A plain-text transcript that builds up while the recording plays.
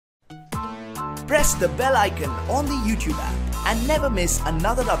Press the bell icon on the YouTube app and never miss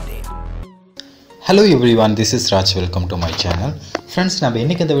another update. Hello everyone, this is Raj. Welcome to my channel. Friends, நம்ம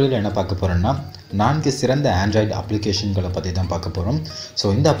இன்னைக்கு இந்த வீடியோல என்ன பார்க்க போறோம்னா 4 சிறந்த Android அப்ளிகேஷன்களை பத்தி தான் பார்க்க போறோம்.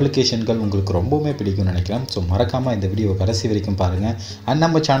 சோ இந்த அப்ளிகேஷன்கள் உங்களுக்கு ரொம்பவே பிடிக்கும்னு நினைக்கிறேன். சோ மறக்காம இந்த வீடியோவை கடைசி வரைக்கும் பாருங்க. and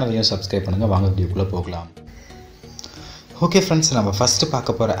நம்ம சேனலையும் Subscribe பண்ணுங்க. வாங்க வீடியோக்குள்ள போகலாம். ஓகே ஃப்ரெண்ட்ஸ், நம்ம ஃபர்ஸ்ட்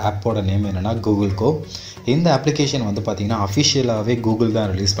பார்க்க போற ஆப்போட நேம் என்னன்னா Google Go. இந்த அப்ளிகேஷன் வந்து பார்த்தீங்கன்னா அஃபிஷியலாகவே கூகுள்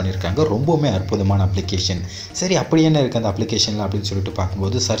தான் ரிலீஸ் பண்ணியிருக்காங்க. ரொம்பவுமே அற்புதமான அப்ளிகேஷன். சரி, அப்படி என்ன இருக்குது அந்த அப்ளிகேஷனில் அப்படின்னு சொல்லிட்டு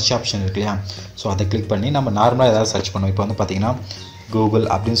பார்க்கும்போது சர்ச் ஆப்ஷன் இருக்கு இல்லையா, ஸோ அதை கிளிக் பண்ணி நம்ம நார்மலாக ஏதாவது சர்ச் பண்ணுவோம். இப்போ வந்து பார்த்தீங்கன்னா கூகுள்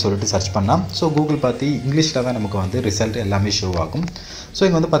அப்படின்னு சொல்லிட்டு சர்ச் பண்ணால் ஸோ கூகுள் பார்த்து இங்கிலீஷில் தான் நமக்கு வந்து ரிசல்ட் எல்லாமே ஷோ ஆகும். ஸோ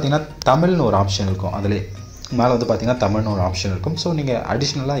இங்கே வந்து பார்த்தீங்கன்னா தமிழ்னு ஒரு ஆப்ஷன் இருக்கும். அதில் மேலே வந்து பார்த்தீங்கன்னா தமிழ்னு ஒரு ஆப்ஷன் இருக்கும். ஸோ நீங்கள்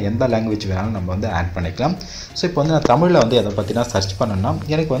அடிஷ்னலாக எந்த லாங்குவேஜ் வேணாலும் நம்ம வந்து ஆட் பண்ணிக்கலாம். ஸோ இப்போ வந்து நான் தமிழில் வந்து எதை பற்றினா சர்ச் பண்ணேன்னா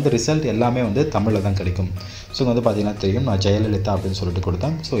எனக்கு வந்து ரிசல்ட் எல்லாமே வந்து தமிழில் தான் கிடைக்கும். ஸோ இங்கே வந்து பார்த்தீங்கன்னா தெரியும், நான் ஜெயலலிதா அப்படின்னு சொல்லிட்டு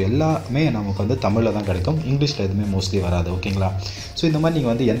கொடுத்தேன். ஸோ எல்லாமே நமக்கு வந்து தமிழில் தான் கிடைக்கும். இங்கிலீஷில் எதுவுமே மோஸ்ட்லி வராது. ஓகேங்களா? ஸோ இந்த மாதிரி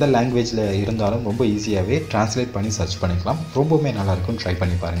நீங்கள் வந்து எந்த லாங்குவேஜில் இருந்தாலும் ரொம்ப ஈஸியாகவே ட்ரான்ஸ்லேட் பண்ணி சர்ச் பண்ணிக்கலாம். ரொம்பவுமே நல்லாயிருக்கும், ட்ரை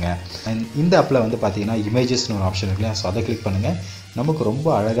பண்ணி பாருங்கள். அண்ட் இந்த ஆப்பில் வந்து பார்த்தீங்கன்னா இமேஜஸ்னு ஒரு ஆப்ஷன் இருக்கு இல்லையா, ஸோ அதை கிளிக் பண்ணுங்கள். நமக்கு ரொம்ப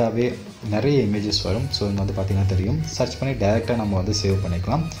அழகாகவே நிறைய இமேஜஸ் வரும். ஸோ இங்கே வந்து பார்த்திங்கன்னா தெரியும், சர்ச் பண்ணி டைரெக்டாக நம்ம வந்து சேவ்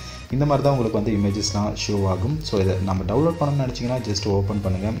பண்ணிக்கலாம். இந்த மாதிரி தான் உங்களுக்கு வந்து இமேஜஸ்லாம் ஷோ ஆகும். ஸோ இதை நம்ம டவுன்லோட் பண்ணணும்னு நினச்சிங்கன்னா ஜஸ்ட் ஓப்பன்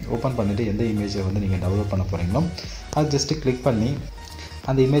பண்ணுங்கள். ஓப்பன் பண்ணிவிட்டு எந்த இமேஜை வந்து நீங்கள் டவுன்லோட் பண்ண போகிறீங்களோ அது ஜஸ்ட்டு கிளிக் பண்ணி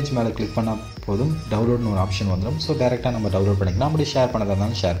அந்த இமேஜ் மேலே கிளிக் பண்ணால் போதும், டவுன்லோட்னு ஒரு ஆப்ஷன் வந்துடும். ஸோ டேரெக்டாக நம்ம டவுன்லோட் பண்ணிக்கலாம். அப்படி ஷேர் பண்ணதாக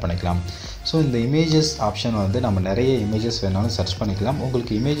இருந்தாலும் ஷேர் பண்ணிக்கலாம். ஸோ இந்த இமேஜஸ் ஆப்ஷன் வந்து நம்ம நிறைய இமேஜஸ் வேணாலும் சர்ச் பண்ணிக்கலாம்.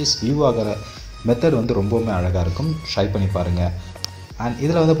 உங்களுக்கு இமேஜஸ் வியூ ஆகிற மெத்தட் வந்து ரொம்பவுமே அழகாக இருக்கும். ட்ரை பண்ணி பாருங்கள். அண்ட்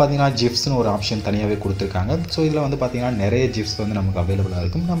இதில் வந்து பார்த்திங்கன்னா ஜிப்ஸ்னு ஒரு ஆப்ஷன் தனியாகவே கொடுத்துருக்காங்க. ஸோ இதில் வந்து பார்த்திங்கன்னா நிறைய ஜிப்ஸ் வந்து நமக்கு அவைலபிளாக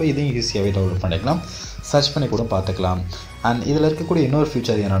இருக்கும். நம்ம இதையும் ஈஸியாகவே டவுன்லோட் பண்ணிக்கலாம், சர்ச் பண்ணி கூட பார்த்துக்கலாம். அண்ட் இதில் இருக்கக்கூடிய இன்னொரு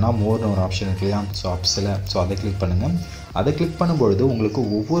ஃபியூச்சர் என்னென்னா மோர்னு ஒரு ஆப்ஷன் இருக்கு இல்லையா, ஸோ ஆப்ஸில் ஸோ அதை கிளிக் பண்ணுங்கள். அதை கிளிக் பண்ணும்பொழுது உங்களுக்கு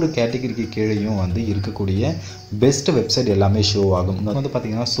ஒவ்வொரு கேட்டகரிக்கு கீழேயும் வந்து இருக்கக்கூடிய பெஸ்ட் வெப்சைட் எல்லாமே ஷோ ஆகும். இங்கே வந்து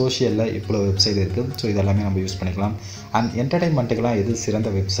பார்த்திங்கன்னா சோஷியலில் இவ்வளோ வெப்சைட் இருக்குது. ஸோ இதெல்லாமே நம்ம யூஸ் பண்ணிக்கலாம். அண்ட் என்டர்டைன்மெண்ட்டுக்கெலாம் எது சிறந்த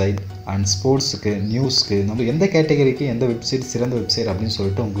வெப்சைட், அண்ட் ஸ்போர்ட்ஸுக்கு, நியூஸ்க்கு, நம்ம எந்த கேட்டகரிக்கு எந்த வெப்சைட் சிறந்த வெப்சைட் அப்படின்னு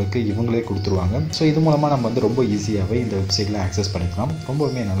சொல்லிட்டு உங்களுக்கு இவங்களே கொடுத்துருவாங்க. ஸோ இது மூலமாக நம்ம வந்து ரொம்ப ஈஸியாகவே இந்த வெப்சைட்டில் ஆக்சஸ் பண்ணிக்கலாம்.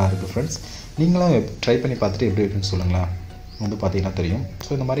 ரொம்பவுமே நல்லாயிருக்கு ஃப்ரெண்ட்ஸ். நீங்களும் ட்ரை பண்ணி பார்த்துட்டு எப்படி இருக்குன்னு சொல்லுங்களேன். வந்து பார்த்தீங்கன்னா தெரியும். ஸோ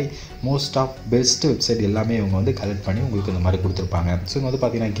இந்த மாதிரி மோஸ்ட் ஆஃப் பெஸ்ட் வெப்சைட் எல்லாமே இவங்க வந்து கலெக்ட் பண்ணி உங்களுக்கு இந்த மாதிரி கொடுத்துருப்பாங்க. ஸோ இங்கே வந்து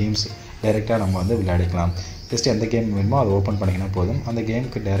பார்த்தீங்கன்னா கேம்ஸ் டைரெக்டாக நம்ம வந்து விளையாடிக்கலாம். ஜஸ்ட் எந்த கேம் வேணுமோ அதை ஓப்பன் பண்ணிங்கன்னா போதும், அந்த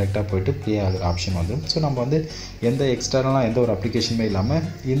கேமுக்கு டைரெக்டாக போய்ட்டு ப்ளே ஆகிற ஆப்ஷன் வந்துடும். ஸோ நம்ம வந்து எந்த எக்ஸ்டர்னலாக எந்த ஒரு அப்ளிகேஷனுமே இல்லாமல்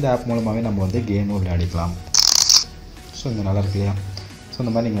இந்த ஆப் மூலமாகவே நம்ம வந்து கேமும் விளையாடிக்கலாம். ஸோ இங்கே நல்லா இருக்கு இல்லையா? ஸோ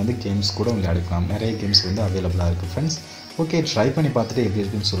இந்த மாதிரி நீங்கள் வந்து கேம்ஸ் கூட விளையாடிக்கலாம். நிறைய கேம்ஸ் வந்து அவைலபிளாக இருக்குது ஃப்ரெண்ட்ஸ். ஓகே, ட்ரை பண்ணி பார்த்துட்டு எப்படி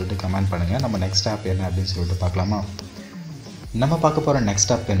இருக்குன்னு சொல்லிட்டு கமெண்ட் பண்ணுங்கள். நம்ம நெக்ஸ்ட் ஆப் என்ன அப்படின்னு சொல்லிட்டு பார்க்கலாமா? நம்ம பார்க்க போகிற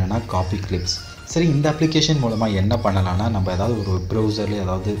நெக்ஸ்ட் ஆப் என்னென்னா காப்பி கிளிப்ஸ். சரி, இந்த அப்ளிகேஷன் மூலமாக என்ன பண்ணலான்னா, நம்ம ஏதாவது ஒரு ப்ரௌசரில்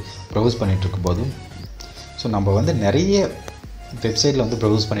ஏதாவது ப்ரௌஸ் பண்ணிகிட்ருக்கும் போதும் ஸோ நம்ம வந்து நிறைய வெப்சைட்டில் வந்து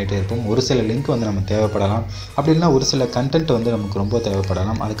ப்ரௌஸ் பண்ணிகிட்டே இருப்போம். ஒரு சில லிங்க் வந்து நம்ம தேவைப்படலாம், அப்படி இல்லைனா ஒரு சில கண்டென்ட் வந்து நமக்கு ரொம்ப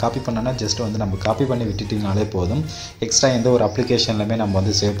தேவைப்படலாம். அது காப்பி பண்ணோன்னா ஜஸ்ட் வந்து நம்ம காப்பி பண்ணி விட்டுட்டிங்கனாலே போதும். எக்ஸ்ட்ரா எந்த ஒரு அப்ளிகேஷன்லையுமே நம்ம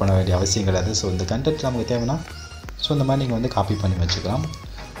வந்து சேவ் பண்ண வேண்டிய அவசியம் கிடையாது. ஸோ இந்த கண்டென்ட் நமக்கு தேவைன்னா ஸோ இந்த மாதிரி நீங்கள் வந்து காப்பி பண்ணி வச்சுக்கலாம்.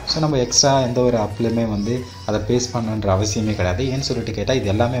 ஸோ நம்ம எக்ஸ்ட்ரா எந்த ஒரு ஆப்லையுமே வந்து அதை பேஸ்ட் பண்ணணுன்ற அவசியமே கிடையாது. ஏன்னு சொல்லிட்டு கேட்டால் இது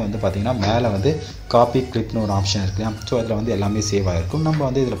எல்லாமே வந்து பார்த்திங்கன்னா மேலே வந்து காப்பி கிளிப்னு ஒரு ஆப்ஷன் இருக்கலாம். ஸோ அதில் வந்து எல்லாமே சேவ் ஆகிருக்கும். நம்ம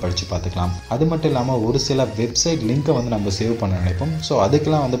வந்து இதில் படித்து பார்த்துக்கலாம். அது மட்டும் இல்லாமல் ஒரு சில வெப்சைட் லிங்க்கை வந்து நம்ம சேவ் பண்ண நினைப்போம். ஸோ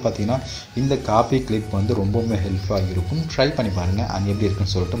அதுக்கெலாம் வந்து பார்த்திங்கன்னா இந்த காப்பி கிளிப் வந்து ரொம்பவுமே ஹெல்ப்ஃபுல்லாக இருக்கும். ட்ரை பண்ணி பாருங்கள். அது எப்படி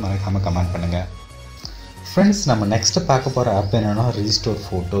இருக்குன்னு சொல்லிட்டு மறக்காமல் கமெண்ட் பண்ணுங்கள். ஃப்ரெண்ட்ஸ், நம்ம நெக்ஸ்ட்டு பார்க்க போகிற ஆப் என்னென்னா ரீஸ்டோர்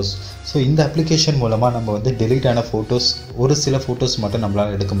ஃபோட்டோஸ். ஸோ இந்த அப்ளிகேஷன் மூலமாக நம்ம வந்து டெலிட் ஆன ஃபோட்டோஸ், ஒரு சில ஃபோட்டோஸ் மட்டும்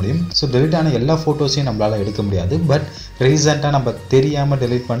நம்மளால் எடுக்க முடியும். ஸோ டெலிட் ஆன எல்லா ஃபோட்டோஸையும் நம்மளால் எடுக்க முடியாது. பட் ரீசெண்டாக நம்ம தெரியாமல்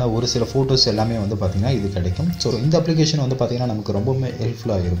டெலிட் பண்ண ஒரு சில ஃபோட்டோஸ் எல்லாமே வந்து பார்த்திங்கன்னா இது கிடைக்கும். ஸோ இந்த அப்ளிகேஷன் வந்து பார்த்திங்கன்னா நமக்கு ரொம்பவுமே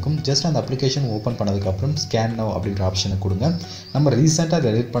ஹெல்ப்ஃபுல்லாக இருக்கும். ஜஸ்ட் அந்த அப்ளிகேஷன் ஓப்பன் பண்ணதுக்கப்புறம் ஸ்கேன் நவ் அப்படின்ற ஆப்ஷனை கொடுங்க. நம்ம ரீசெண்டாக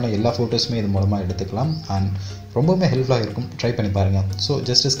டெலிட் பண்ண எல்லா ஃபோட்டோஸுமே இது மூலமாக எடுத்துக்கலாம். அண்ட் ரொம்பவுமே ஹெல்ப்ஃபுல்லாக இருக்கும். ட்ரை பண்ணி பாருங்கள். ஸோ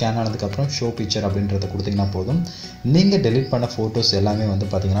ஜஸ்ட்டு ஸ்கேன் ஆனதுக்கப்புறம் ஷோ பிக்சர் அப்படின்றத கொடுத்திங்கன்னா போதும். நீங்கள் டெலிட் பண்ண ஃபோட்டோஸ் எல்லாமே வந்து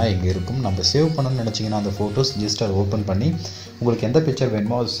பார்த்திங்கன்னா இங்கே இருக்கும். நம்ம சேவ் பண்ணணும்னு நினச்சிங்கன்னா அந்த ஃபோட்டோஸ் ஜஸ்ட் அதை ஓப்பன் பண்ணி உங்களுக்கு எந்த பிக்சர்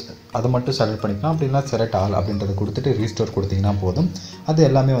வேணுமோ அதை மட்டும் செலக்ட் பண்ணிக்கலாம். அப்படின்னா செலக்ட் ஆல் அப்படின்றத கொடுத்துட்டு ரீஸ்டோர் கொடுத்திங்கன்னா போதும். அது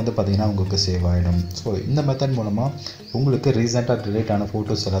எல்லாமே வந்து பார்த்திங்கன்னா உங்களுக்கு சேவ் ஆகிடும். ஸோ இந்த மெத்தட் மூலமாக உங்களுக்கு ரீசெண்டாக டெலிட் ஆன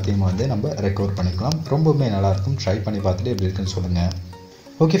ஃபோட்டோஸ் எல்லாத்தையும் வந்து நம்ம ரெக்கவர் பண்ணிக்கலாம். ரொம்பவுமே நல்லாயிருக்கும். ட்ரை பண்ணி பார்த்துட்டு எப்படி இருக்குன்னு சொல்லுங்கள்.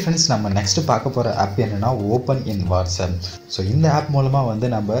 ஓகே ஃப்ரெண்ட்ஸ், நம்ம நெக்ஸ்ட்டு பார்க்க போகிற ஆப் என்னென்னா ஓப்பன் இன் வாட்ஸ்அப். ஸோ இந்த ஆப் மூலமாக வந்து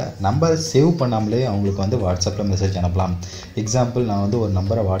நம்ம நம்பரை சேவ் பண்ணாமலே அவங்களுக்கு வந்து வாட்ஸ்அப்பில் மெசேஜ் அனுப்பலாம். எக்ஸாம்பிள், நான் வந்து ஒரு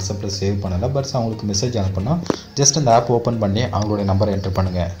நம்பரை வாட்ஸ்அப்பில் சேவ் பண்ணலை, பட் அவங்களுக்கு மெசேஜ் அனுப்பினா ஜஸ்ட் அந்த ஆப் ஓப்பன் பண்ணி அவங்களுடைய நம்பரை என்டர்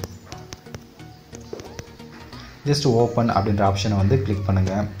பண்ணுங்கள். ஜஸ்ட் ஓப்பன் அப்படின்ற ஆப்ஷனை வந்து கிளிக்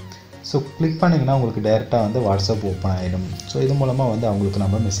பண்ணுங்கள். ஸோ கிளிக் பண்ணிங்கன்னா உங்களுக்கு டேரெக்டாக வந்து வாட்ஸ்அப் ஓப்பன் ஆகிடும். ஸோ இது மூலமாக வந்து அவங்களுக்கு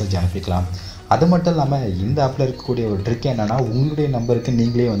நம்ம மெசேஜ் அனுப்பிக்கலாம். அது மட்டும் இல்லாமல் இந்த ஆப்பில் இருக்கக்கூடிய ஒரு ட்ரிக் என்னென்னா, உங்களுடைய நம்பருக்கு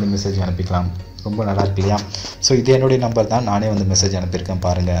நீங்களே வந்து மெசேஜ் அனுப்பிக்கலாம். ரொம்ப நல்லா இருக்கு இல்லையா? ஸோ இது என்னுடைய நம்பர் தான், நானே வந்து மெசேஜ் அனுப்பியிருக்கேன்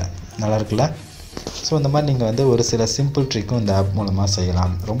பாருங்கள், நல்லா இருக்குல்ல? ஸோ இந்த மாதிரி நீங்கள் வந்து ஒரு சில சிம்பிள் ட்ரிக்கும் இந்த ஆப் மூலமாக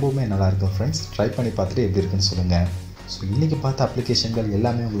செய்யலாம். ரொம்பவுமே நல்லாயிருக்கும் ஃப்ரெண்ட்ஸ். ட்ரை பண்ணி பார்த்துட்டு எப்படி இருக்குன்னு சொல்லுங்கள். ஸோ இன்றைக்கி பார்த்த அப்ளிகேஷன்கள்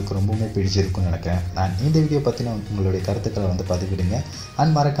எல்லாமே உங்களுக்கு ரொம்பவுமே பிடிச்சிருக்குன்னு நினைக்கிறேன். நான் இந்த வீடியோ பற்றின உங்களுடைய கருத்துக்களை வந்து பதிவிடுங்க.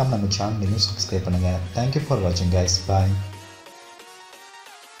 அண்ட் மறக்காமல் நம்ம சேனலையும் சப்ஸ்கிரைப் பண்ணுங்கள். தேங்க்யூ ஃபார் வாட்சிங் கைஸ். பாய்.